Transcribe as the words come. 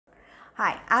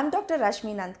Hi, I'm Dr.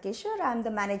 Rashmi Nandkishore. I'm the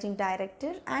Managing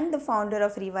Director and the founder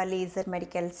of Riva Laser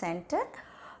Medical Center.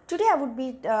 Today I would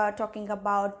be talking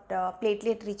about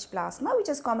platelet-rich plasma, which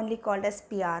is commonly called as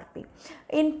PRP.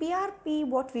 In PRP,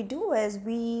 what we do is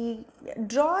we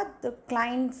draw the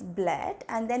client's blood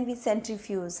and then we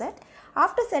centrifuge it.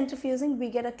 After centrifuging, we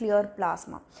get a clear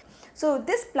plasma. So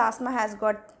this plasma has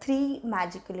got three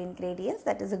magical ingredients,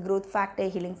 that is a growth factor,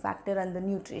 healing factor and the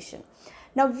nutrition.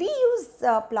 Now we use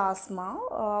plasma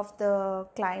of the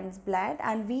client's blood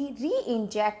and we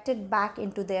re-inject it back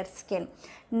into their skin.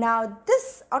 Now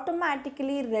this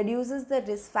automatically reduces the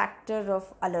risk factor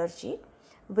of allergy,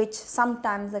 which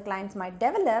sometimes the clients might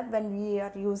develop when we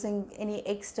are using any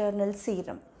external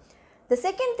serum. The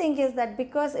second thing is that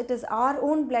because it is our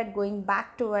own blood going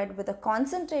back to it with a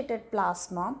concentrated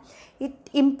plasma, it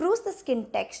improves the skin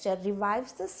texture,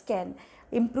 revives the skin,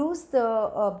 improves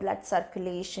the blood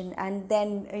circulation and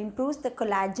then improves the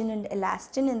collagen and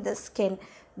elastin in the skin,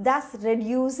 thus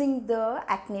reducing the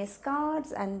acne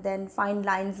scars and then fine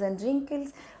lines and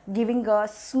wrinkles, giving a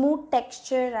smooth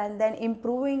texture and then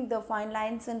improving the fine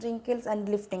lines and wrinkles and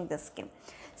lifting the skin.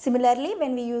 Similarly,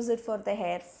 when we use it for the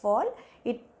hair fall,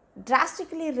 it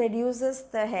drastically reduces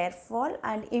the hair fall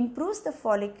and improves the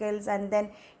follicles, and then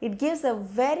it gives a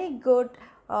very good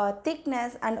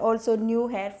thickness and also new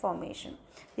hair formation.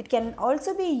 It can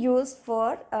also be used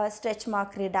for stretch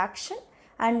mark reduction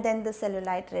and then the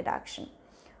cellulite reduction.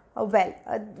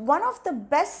 One of the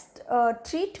best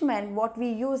treatment what we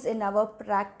use in our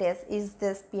practice is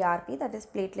this PRP, that is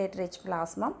platelet rich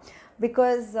plasma,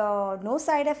 because no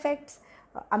side effects,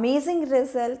 amazing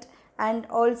result, and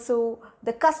also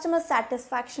the customer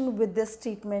satisfaction with this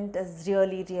treatment is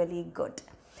really good.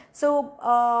 So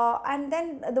and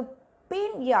then the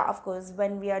pain, yeah, of course,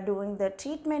 when we are doing the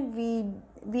treatment,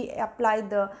 we apply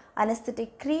the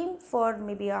anesthetic cream for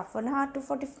maybe half an hour to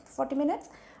 40 minutes,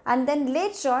 and then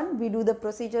later on we do the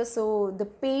procedure, so the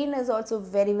pain is also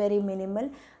very minimal,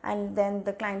 and then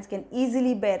the clients can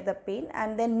easily bear the pain,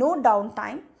 and then no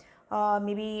downtime.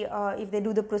 If they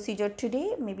do the procedure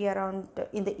today, maybe around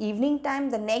in the evening time,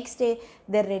 the next day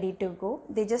they're ready to go.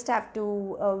 They just have to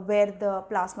wear the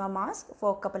plasma mask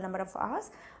for a couple number of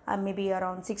hours, maybe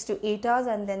around 6 to 8 hours,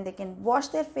 and then they can wash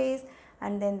their face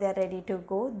and then they're ready to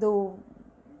go. Though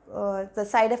the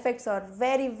side effects are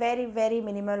very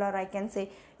minimal, or I can say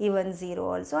even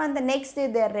zero also, and the next day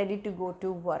they are ready to go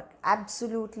to work.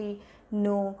 Absolutely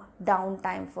no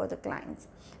downtime for the clients.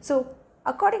 So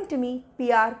according to me,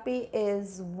 PRP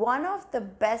is one of the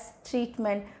best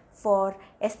treatment for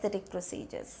aesthetic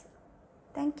procedures.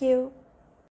 Thank you.